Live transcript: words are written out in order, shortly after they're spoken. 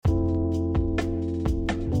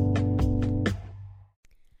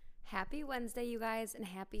Happy Wednesday, you guys, and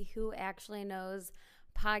happy Who Actually Knows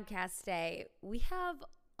podcast day. We have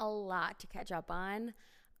a lot to catch up on.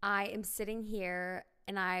 I am sitting here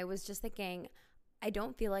and I was just thinking, I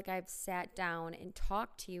don't feel like I've sat down and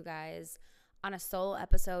talked to you guys on a solo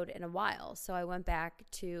episode in a while. So I went back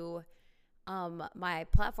to my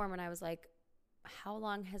platform and I was like, how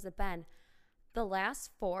long has it been? The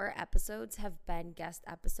last 4 episodes have been guest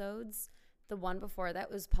episodes. The one before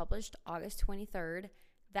that was published August 23rd.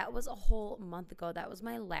 That was a whole month ago. That was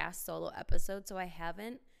my last solo episode. So I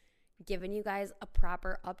haven't given you guys a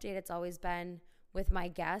proper update. It's always been with my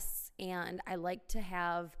guests. And I like to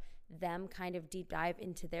have them kind of deep dive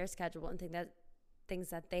into their schedule and things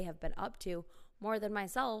that they have been up to more than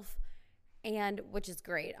myself. And which is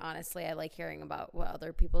great. Honestly, I like hearing about what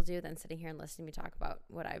other people do than sitting here and listening to me talk about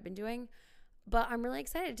what I've been doing. But I'm really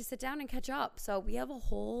excited to sit down and catch up. So we have a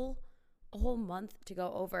whole month to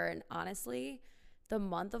go over. And honestly, the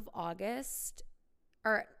month of August,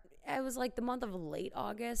 or it was like the month of late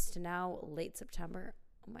August to now late September.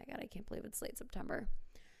 Oh my God, I can't believe it's late September.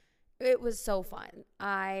 It was so fun.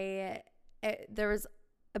 There was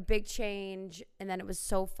a big change and then it was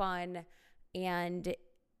so fun. And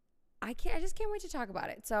I just can't wait to talk about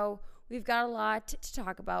it. So we've got a lot to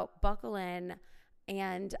talk about. Buckle in.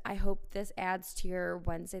 And I hope this adds to your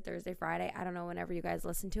Wednesday, Thursday, Friday. I don't know whenever you guys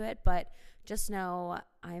listen to it, but just know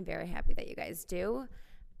I am very happy that you guys do.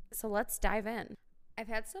 So let's dive in. I've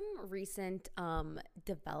had some recent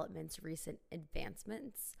developments, recent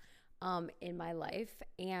advancements in my life,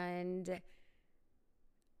 and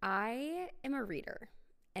I am a reader,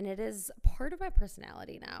 and it is part of my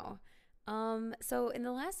personality now. So in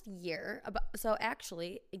the last year,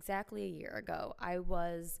 actually exactly a year ago, I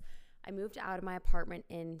moved out of my apartment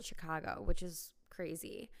in Chicago, which is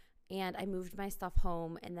crazy. And I moved my stuff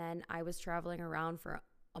home, and then I was traveling around for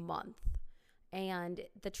a month. And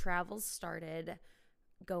the travels started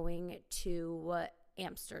going to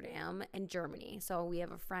Amsterdam and Germany. So we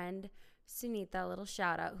have a friend, Sunita, a little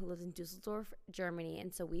shout out, who lives in Dusseldorf, Germany.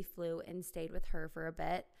 And so we flew and stayed with her for a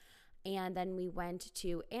bit. And then we went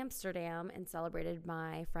to Amsterdam and celebrated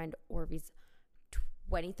my friend Orvy's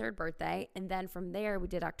 23rd birthday, and then from there we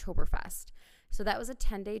did Oktoberfest. So that was a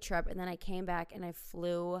 10-day trip, and then I came back and I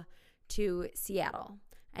flew to Seattle,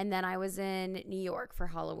 and then I was in New York for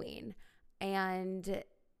Halloween, and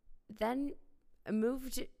then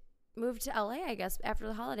moved to LA, I guess, after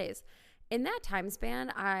the holidays. In that time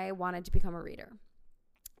span, I wanted to become a reader,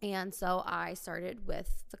 and so I started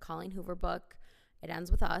with the Colleen Hoover book, It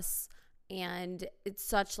Ends With Us, and it's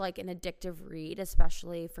such like an addictive read,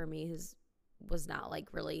 especially for me who's was not like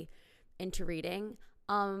really into reading.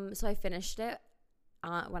 So I finished it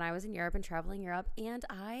when I was in Europe and traveling Europe, and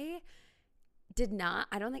I think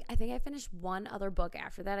I finished one other book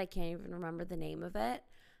after that. I can't even remember the name of it.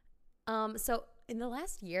 So in the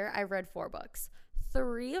last year, I read 4 books.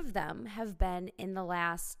 3 of them have been in the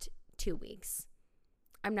last 2 weeks.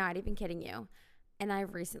 I'm not even kidding you. And I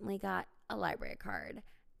recently got a library card,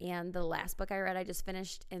 and the last book I read, I just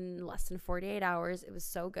finished in less than 48 hours. It was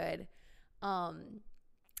so good.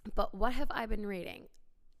 But what have I been reading?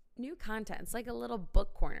 New contents, like a little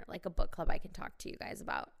book corner, like a book club I can talk to you guys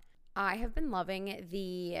about. I have been loving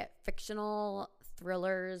the fictional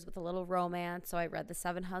thrillers with a little romance. So I read The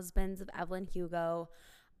 7 Husbands of Evelyn Hugo.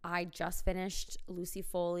 I just finished Lucy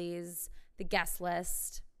Foley's The Guest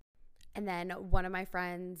List. And then one of my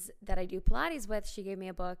friends that I do Pilates with, she gave me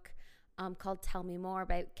a book called Tell Me More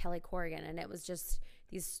by Kelly Corrigan. And it was just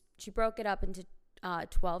she broke it up into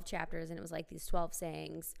 12 chapters, and it was like these 12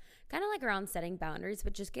 sayings, kind of like around setting boundaries,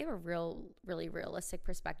 but just gave a really realistic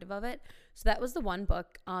perspective of it. So that was the one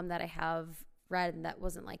book that I have read, and that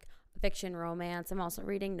wasn't like a fiction romance. I'm also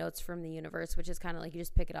reading Notes from the Universe, which is kind of like you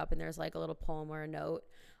just pick it up and there's like a little poem or a note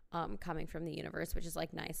coming from the universe, which is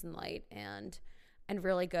like nice and light and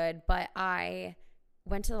really good. But I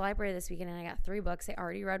went to the library this weekend and I got 3 books. I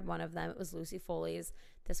already read one of them. It was Lucy Foley's.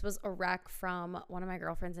 This was a rec from one of my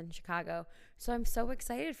girlfriends in Chicago. So I'm so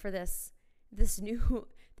excited for this new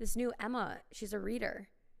Emma. She's a reader.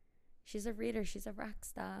 She's a rock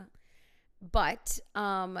star. But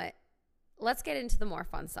let's get into the more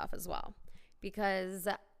fun stuff as well. Because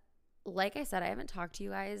like I said, I haven't talked to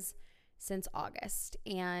you guys since August.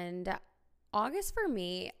 And August for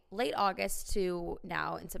me, late August to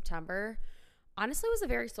now in September, honestly was a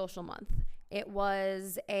very social month. It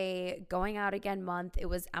was a going out again month. It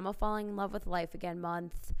was Emma falling in love with life again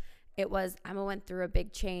month. It was Emma went through a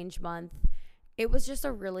big change month. It was just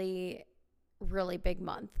a really, really big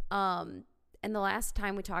month. And the last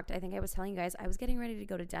time we talked, I think I was telling you guys I was getting ready to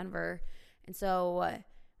go to Denver. And so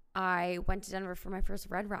I went to Denver for my first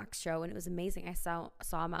Red Rocks show, and it was amazing. I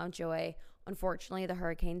saw Mount Joy. Unfortunately, the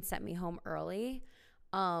hurricane sent me home early.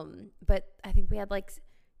 But I think we had like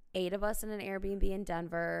 8 of us in an Airbnb in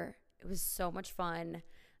Denver. It was so much fun.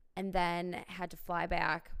 And then had to fly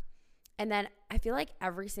back. And then I feel like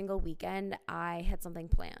every single weekend I had something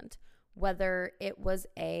planned, whether it was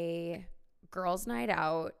a girls' night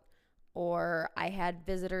out or I had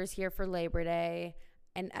visitors here for Labor Day.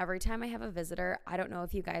 And every time I have a visitor, I don't know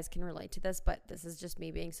if you guys can relate to this, but this is just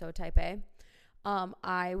me being so type A.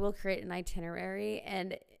 I will create an itinerary,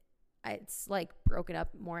 and it's like broken up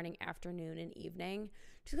morning, afternoon, and evening,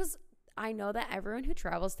 just because I know that everyone who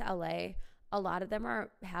travels to LA, a lot of them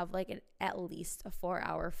have like at least a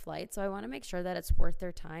 4-hour flight. So I want to make sure that it's worth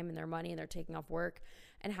their time and their money, and they're taking off work,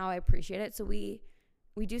 and how I appreciate it. So we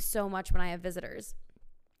do so much when I have visitors.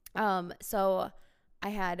 So I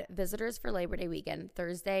had visitors for Labor Day weekend,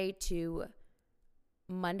 Thursday to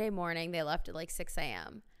Monday morning. They left at like 6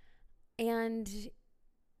 a.m. And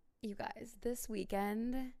you guys, this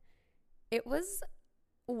weekend, it was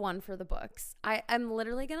one for the books. I'm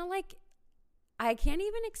literally going to I can't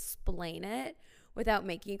even explain it without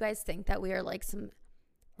making you guys think that we are like some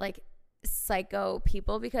like psycho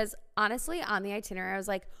people, because honestly on the itinerary I was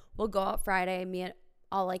like, we'll go out Friday,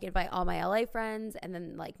 I'll like invite all my LA friends, and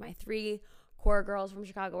then like my 3 core girls from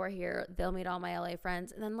Chicago are here. They'll meet all my LA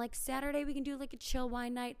friends. And then like Saturday we can do like a chill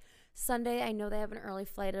wine night. Sunday, I know they have an early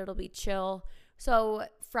flight. It'll be chill. So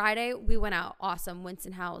Friday we went out. Awesome.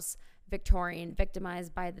 Winston House, Victorian,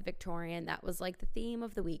 victimized by the Victorian. That was like the theme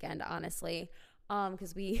of the weekend, honestly.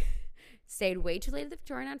 Because we stayed way too late at the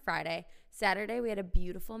Victorian on Friday. Saturday we had a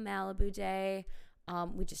beautiful Malibu day.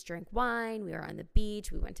 We just drank wine. We were on the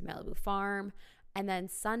beach. We went to Malibu Farm. And then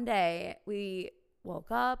Sunday we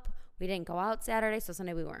woke up. We didn't go out Saturday, so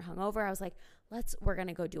Sunday we weren't hungover. I was like, we're going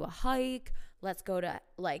to go do a hike. Let's go to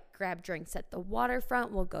like grab drinks at the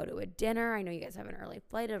waterfront. We'll go to a dinner. I know you guys have an early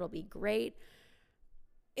flight. It'll be great.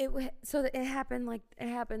 It happened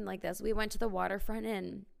like this. We went to the waterfront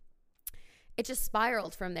and it just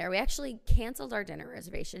spiraled from there. We actually canceled our dinner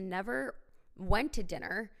reservation, never went to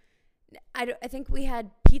dinner. I think we had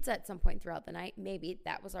pizza at some point throughout the night. Maybe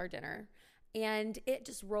that was our dinner. And it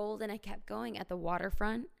just rolled, and I kept going at the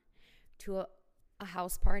waterfront to a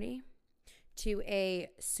house party, to a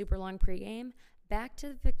super long pregame, back to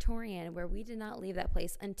the Victorian, where we did not leave that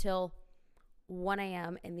place until 1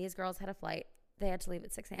 a.m. And these girls had a flight. They had to leave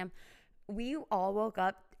at 6 a.m. We all woke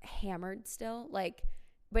up hammered still,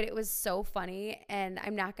 but it was so funny. And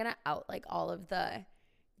I'm not going to out like all of the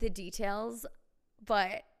details,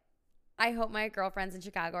 but I hope my girlfriends in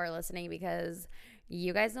Chicago are listening, because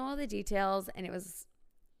you guys know all the details, and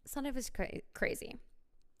Sunday was crazy.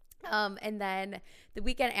 And then the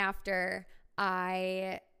weekend after,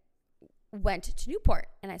 I went to Newport,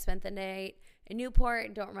 and I spent the night in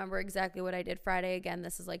Newport. Don't remember exactly what I did Friday. Again,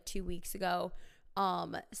 this is like 2 weeks ago.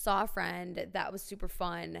 Saw a friend. That was super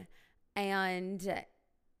fun. And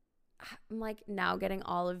I'm like now getting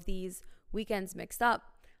all of these weekends mixed up.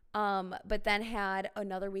 But then had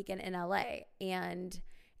another weekend in LA, and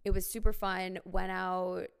it was super fun. Went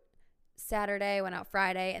out Saturday, went out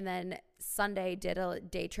Friday, and then Sunday did a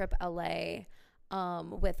day trip LA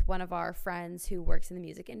with one of our friends who works in the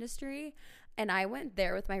music industry. And I went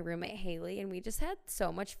there with my roommate Haley, and we just had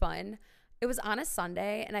so much fun. It was on a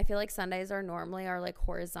Sunday, and I feel like Sundays are normally our like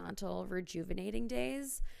horizontal rejuvenating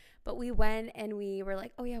days. But we went and we were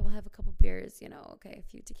like, oh yeah, we'll have a couple beers, okay, a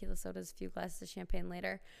few tequila sodas, a few glasses of champagne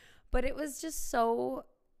later. But it was just so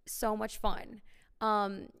much fun.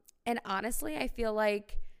 And honestly, I feel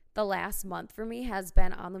like the last month for me has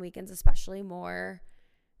been on the weekends, especially more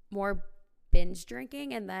binge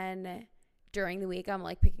drinking. And then during the week, I'm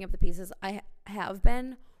like picking up the pieces. I have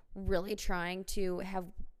been really trying to have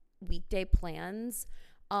weekday plans.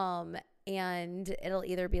 And it'll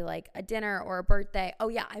either be like a dinner or a birthday. Oh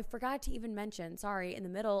yeah, I forgot to even mention, sorry, in the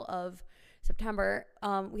middle of September,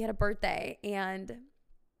 we had a birthday. And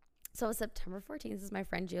so September 14th is my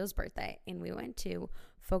friend Gio's birthday, and we went to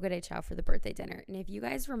Fogo de Chao for the birthday dinner. And if you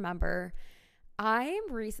guys remember, I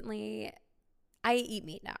eat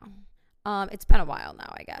meat now. It's been a while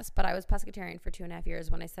now, I guess, but I was pescatarian for 2.5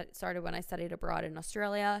 years when I studied abroad in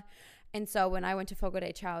Australia. And so when I went to Fogo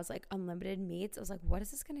de Chao, I was like, unlimited meats. I was like, what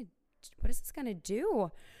is this going to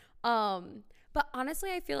do? But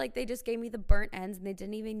honestly, I feel like they just gave me the burnt ends, and they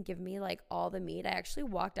didn't even give me like all the meat. I actually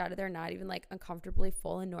walked out of there not even like uncomfortably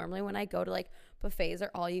full. And normally when I go to like buffets or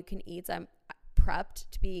all you can eats, I'm prepped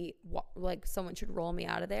to be like someone should roll me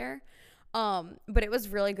out of there. But it was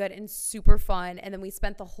really good and super fun. And then we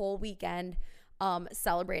spent the whole weekend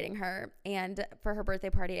celebrating her. And for her birthday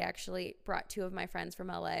party, I actually brought 2 of my friends from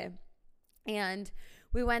LA. And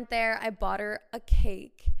we went there. I bought her a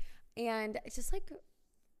cake. And it's just like,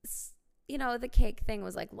 the cake thing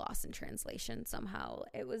was like lost in translation somehow.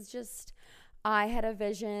 It was just, I had a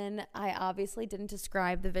vision. I obviously didn't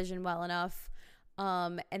describe the vision well enough.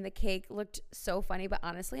 And the cake looked so funny. But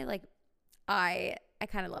honestly, like, I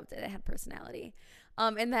kind of loved it. It had personality.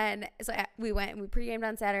 And then we went and we pre-gamed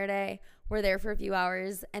on Saturday. We're there for a few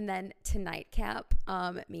hours. And then to nightcap,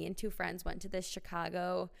 me and 2 friends went to this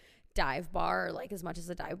Chicago dive bar, or like as much as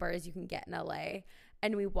a dive bar as you can get in LA.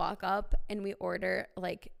 And we walk up and we order,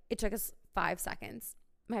 like, it took us 5 seconds.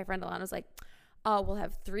 My friend Alana was like, we'll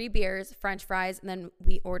have 3 beers, French fries. And then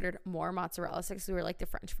we ordered more mozzarella sticks. We were like, the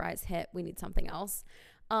French fries hit. We need something else.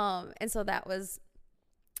 And so that was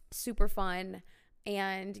super fun.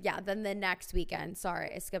 And yeah, then the next weekend,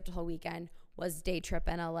 sorry, I skipped a whole weekend, was day trip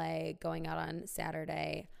in LA, going out on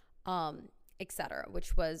Saturday, etc.,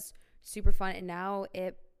 which was super fun. And now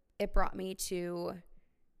it brought me to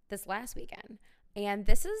this last weekend. And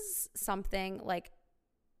this is something, like,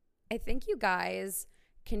 I think you guys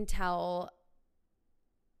can tell,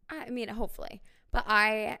 I mean, hopefully, but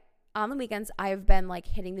on the weekends, I've been like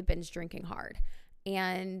hitting the binge drinking hard.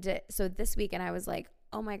 And so this weekend I was like,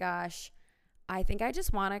 oh my gosh, I think I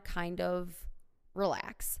just want to kind of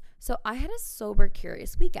relax. So I had a sober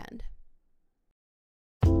curious weekend.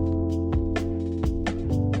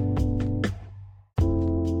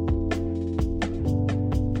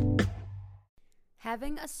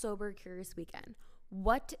 Having a sober curious weekend.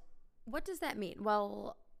 What does that mean?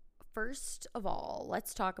 Well, first of all,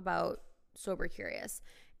 let's talk about sober curious.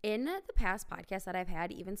 In the past podcasts that I've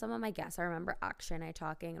had, even some of my guests, I remember Akshay and I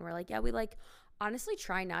talking, and we're like, yeah, we like honestly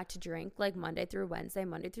try not to drink like Monday through Wednesday,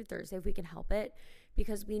 Monday through Thursday if we can help it,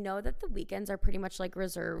 because we know that the weekends are pretty much like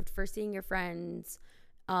reserved for seeing your friends,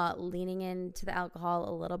 leaning into the alcohol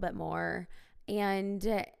a little bit more.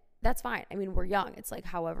 And that's fine. I mean, we're young. It's like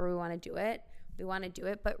however we want to do it, we want to do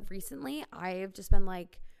it. But recently I've just been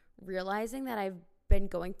like realizing that I've been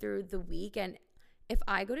going through the week, and if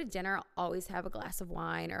I go to dinner, I'll always have a glass of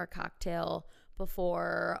wine or a cocktail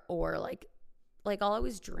before, or like I'll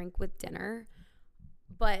always drink with dinner.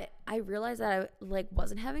 But I realized that I like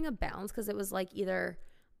wasn't having a balance, because it was like either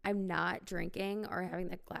I'm not drinking or having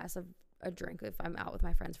the glass of a drink if I'm out with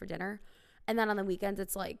my friends for dinner. And then on the weekends,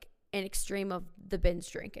 it's like an extreme of the binge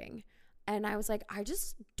drinking. And I was like, I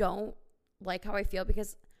just don't like how I feel,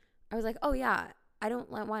 because I was like, oh yeah, I don't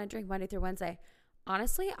want to drink Monday through Wednesday.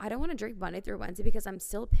 Honestly, I don't want to drink Monday through Wednesday because I'm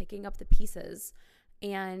still picking up the pieces.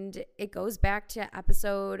 And it goes back to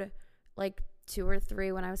episode like 2 or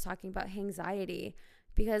 3 when I was talking about anxiety,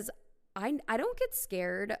 because I don't get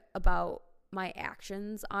scared about my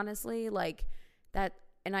actions, honestly, like that.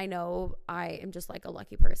 And I know I am just like a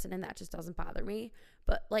lucky person and that just doesn't bother me.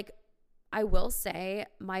 But like, I will say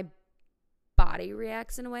my body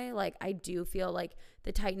reacts in a way. Like I do feel like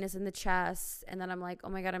the tightness in the chest, and then I'm like, oh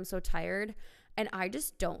my God, I'm so tired. And I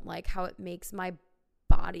just don't like how it makes my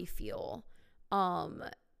body feel.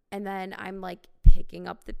 And then I'm like picking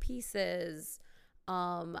up the pieces.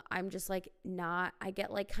 I'm just like I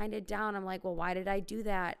get like kind of down. I'm like, well, why did I do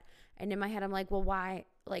that? And in my head, I'm like, well, why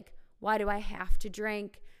do I have to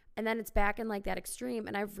drink? And then it's back in like that extreme.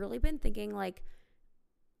 And I've really been thinking like,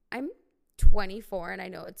 I'm 24 and I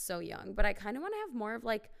know it's so young, but I kind of want to have more of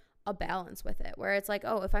like a balance with it, where it's like,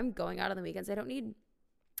 oh, if I'm going out on the weekends, I don't need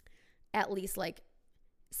at least like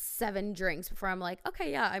 7 drinks before I'm like,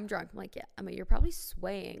 okay, yeah, I'm drunk. I'm like, yeah, I mean, you're probably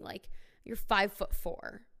swaying, like you're 5'4",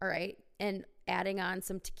 all right? And adding on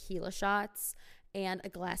some tequila shots and a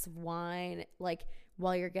glass of wine, like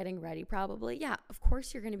while you're getting ready, probably. Yeah, of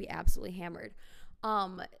course you're going to be absolutely hammered.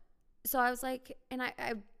 So I was like, and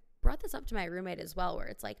I brought this up to my roommate as well, where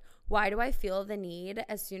it's like, why do I feel the need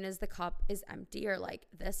as soon as the cup is empty or like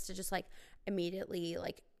this to just like immediately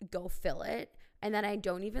like go fill it? And then I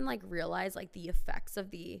don't even like realize like the effects of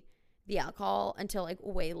the alcohol until like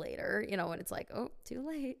way later, you know, when it's like, oh, too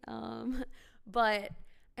late. And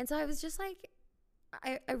so I was just like,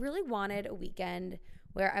 I really wanted a weekend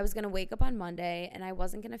where I was going to wake up on Monday and I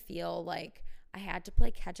wasn't going to feel like I had to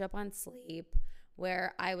play catch up on sleep,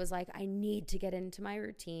 where I was like, I need to get into my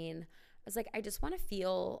routine. I was like, I just want to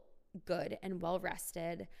feel good and well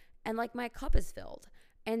rested and like my cup is filled.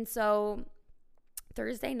 And so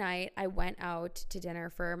Thursday night, I went out to dinner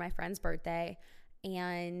for my friend's birthday,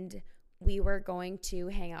 and we were going to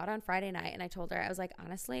hang out on Friday night. And I told her, I was like,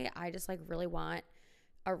 honestly, I just like really want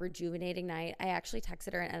a rejuvenating night. I actually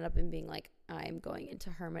texted her and ended up in being like, I'm going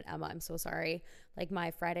into Hermit Emma. I'm so sorry. Like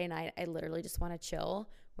my Friday night, I literally just want to chill,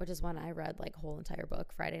 which is when I read like whole entire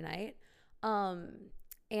book Friday night.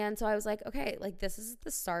 And so I was like, okay, like this is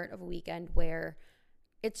the start of a weekend where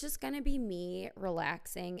it's just going to be me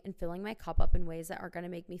relaxing and filling my cup up in ways that are going to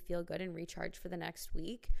make me feel good and recharge for the next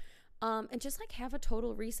week. And just like have a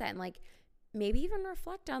total reset and like maybe even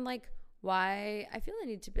reflect on like why I feel I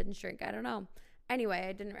need to binge drink. I don't know. Anyway,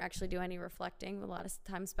 I didn't actually do any reflecting. A lot of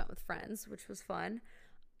time spent with friends, which was fun.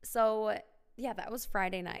 So yeah, that was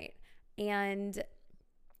Friday night. And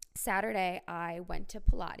Saturday, I went to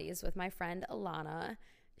Pilates with my friend Alana.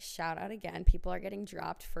 Shout out again. People are getting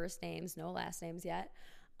dropped first names, no last names yet.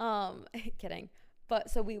 Kidding. But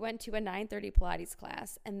so we went to a 9:30 Pilates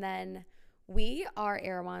class, and then we are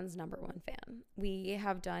Erewhon's #1 fan. We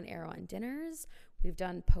have done Erewhon dinners. We've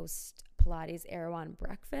done post Pilates Erewhon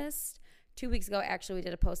breakfast. 2 weeks ago, actually, we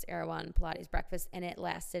did a post Erewhon Pilates breakfast, and it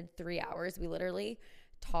lasted 3 hours. We literally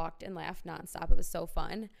talked and laughed nonstop. It was so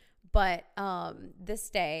fun. But this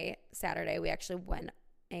day, Saturday, we actually went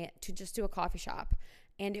to just do a coffee shop.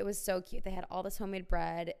 And it was so cute. They had all this homemade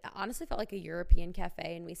bread. It honestly felt like a European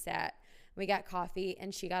cafe. And we got coffee,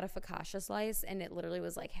 and she got a focaccia slice, and it literally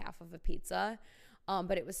was like half of a pizza.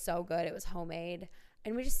 But it was so good. It was homemade.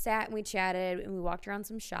 And we just sat and we chatted and we walked around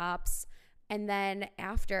some shops. And then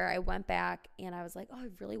after, I went back and I was like, oh, I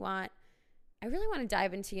really want to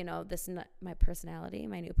dive into, my personality,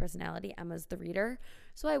 my new personality. Emma's the reader.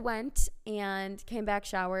 So I went and came back,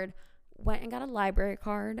 showered, went and got a library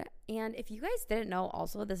card. And if you guys didn't know,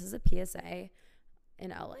 also, this is a PSA in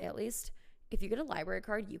LA at least. If you get a library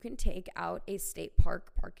card, you can take out a state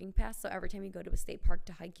park parking pass. So every time you go to a state park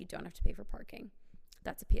to hike, you don't have to pay for parking.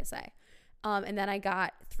 That's a PSA. And then I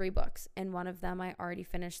got 3 books, and one of them I already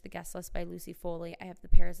finished, The Guest List by Lucy Foley. I have The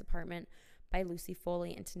Paris Apartment by Lucy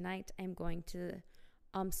Foley, and tonight I'm going to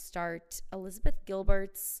start Elizabeth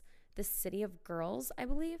Gilbert's The City of Girls, I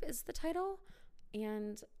believe is the title.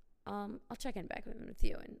 And I'll check in back with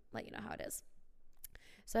you and let you know how it is.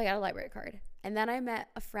 So I got a library card. And then I met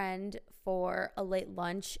a friend for a late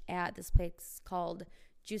lunch at this place called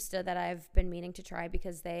Justa that I've been meaning to try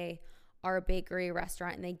because they are a bakery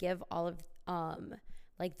restaurant, and they give all of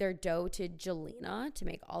like their dough to Jelena to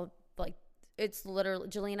make all it's literally,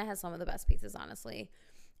 Jelena has some of the best pizzas, honestly,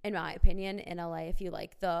 in my opinion, in LA, if you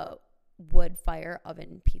like the wood fire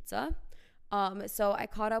oven pizza. So I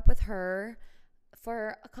caught up with her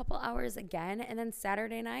for a couple hours again. And then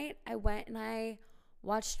Saturday night, I went and I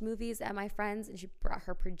watched movies at my friend's, and she brought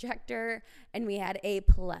her projector, and we had a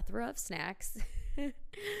plethora of snacks.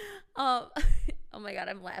 Oh my God,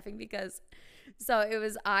 I'm laughing because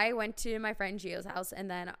I went to my friend Gio's house,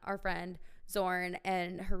 and then our friend Zorn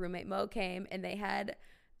and her roommate Mo came, and they had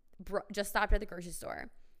just stopped at the grocery store.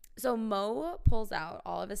 So Mo pulls out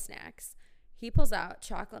all of his snacks. He pulls out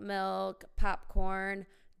chocolate milk, popcorn,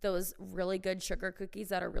 those really good sugar cookies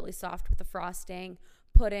that are really soft with the frosting,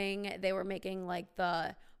 pudding. They were making like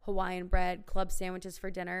the Hawaiian bread club sandwiches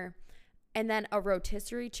for dinner, and then a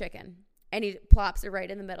rotisserie chicken. And he plops it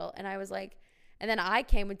right in the middle. And I was like, and then I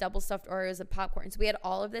came with double stuffed Oreos and popcorn. So we had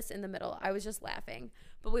all of this in the middle. I was just laughing.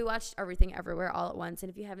 But we watched Everything Everywhere all at once. And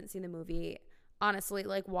if you haven't seen the movie, honestly,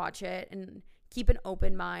 like watch it and keep an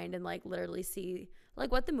open mind and like literally see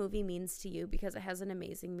like what the movie means to you, because it has an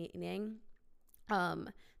amazing meaning.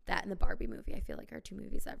 That and the Barbie movie, I feel like, are 2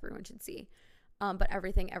 movies that everyone should see. But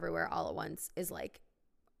Everything Everywhere all at once is like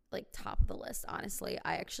top of the list, honestly.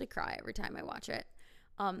 I actually cry every time I watch it.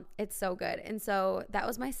 It's so good. And so that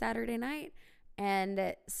was my Saturday night.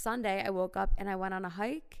 And Sunday, I woke up and I went on a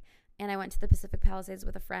hike, and I went to the Pacific Palisades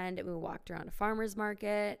with a friend, and we walked around a farmer's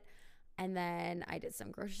market. And then I did some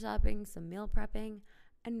grocery shopping, some meal prepping,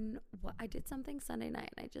 and I did something Sunday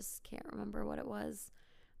night, and I just can't remember what it was.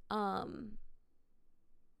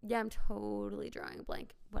 Yeah, I'm totally drawing a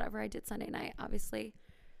blank. Whatever I did Sunday night, obviously.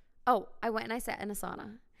 Oh, I went and I sat in a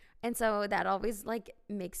sauna. And so that always like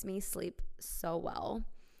makes me sleep so well.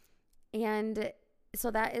 And so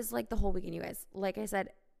that is like the whole weekend, you guys. Like I said,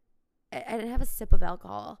 I didn't have a sip of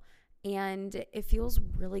alcohol, and it feels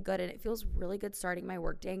really good. And it feels really good starting my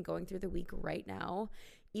workday and going through the week right now.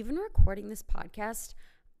 Even recording this podcast,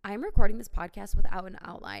 I'm recording this podcast without an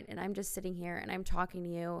outline, and I'm just sitting here and I'm talking to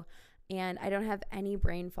you, and I don't have any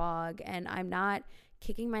brain fog, and I'm not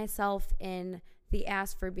kicking myself in the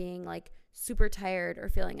ass for being like super tired or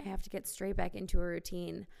feeling I have to get straight back into a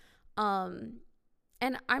routine.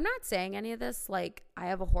 And I'm not saying any of this like I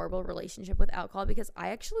have a horrible relationship with alcohol, because I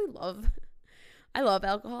actually love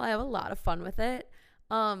alcohol. I have a lot of fun with it.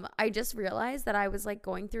 I just realized that I was like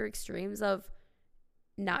going through extremes of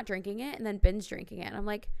not drinking it and then binge drinking it. And I'm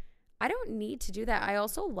like, I don't need to do that. I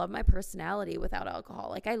also love my personality without alcohol.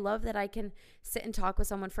 Like I love that I can sit and talk with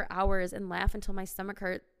someone for hours and laugh until my stomach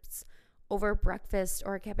hurts over breakfast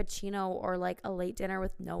or a cappuccino or like a late dinner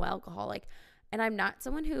with no alcohol. Like, and I'm not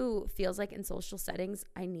someone who feels like in social settings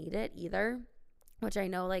I need it either, which I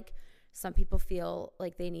know like some people feel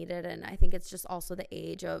like they need it. And I think it's just also the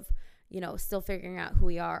age of, still figuring out who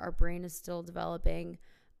we are. Our brain is still developing,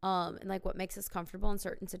 and like what makes us comfortable in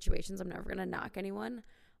certain situations. I'm never going to knock anyone.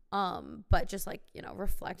 But just like,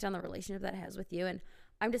 reflect on the relationship that it has with you. And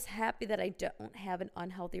I'm just happy that I don't have an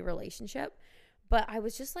unhealthy relationship. But I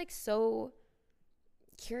was just like so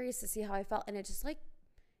curious to see how I felt. And it just like,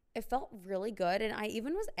 it felt really good. And I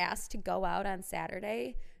even was asked to go out on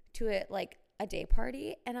Saturday to a day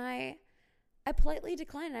party. And I politely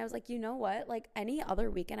declined. And I was like, you know what? Like any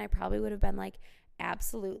other weekend, I probably would have been like,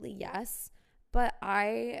 absolutely yes. But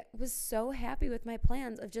I was so happy with my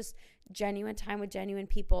plans of just genuine time with genuine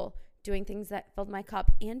people, doing things that filled my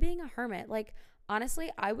cup and being a hermit. Like,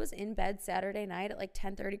 honestly, I was in bed Saturday night at like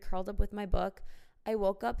 10:30, curled up with my book. I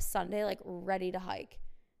woke up Sunday like ready to hike.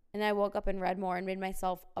 And I woke up and read more and made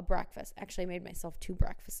myself a breakfast. Actually, I made myself 2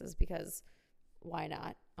 breakfasts because why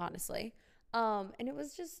not, honestly? And it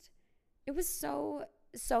was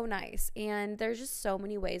so nice. And there's just so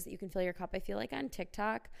many ways that you can fill your cup. I feel like on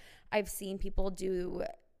TikTok, I've seen people do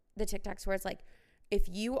the TikToks where it's like, if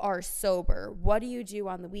you are sober, what do you do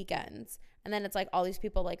on the weekends? And then it's like all these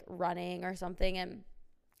people like running or something. And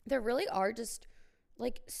there really are just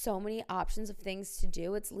like so many options of things to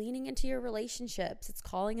do. It's leaning into your relationships. It's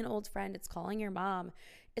calling an old friend. It's calling your mom.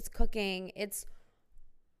 It's cooking. It's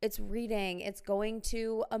reading. It's going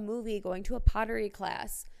to a movie, going to a pottery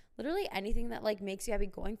class. Literally anything that like makes you happy,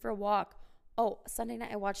 going for a walk. Oh, Sunday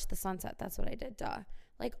night I watched the sunset. That's what I did. Duh.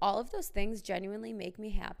 Like all of those things genuinely make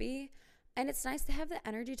me happy. And it's nice to have the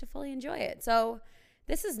energy to fully enjoy it. So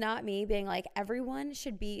this is not me being like everyone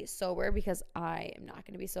should be sober, because I am not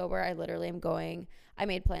going to be sober. I literally am going. I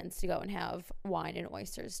made plans to go and have wine and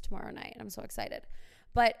oysters tomorrow night. I'm so excited.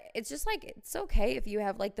 But it's just like, it's okay if you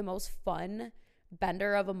have like the most fun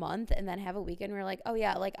bender of a month and then have a weekend where you're like, oh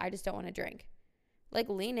yeah, like I just don't want to drink. Like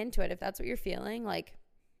lean into it if that's what you're feeling. Like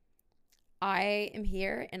I am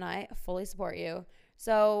here and I fully support you.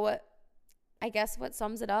 So I guess what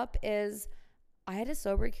sums it up is I had a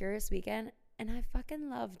sober, curious weekend and I fucking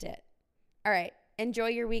loved it. All right. Enjoy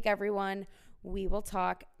your week, everyone. We will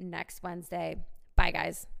talk next Wednesday. Bye,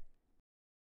 guys.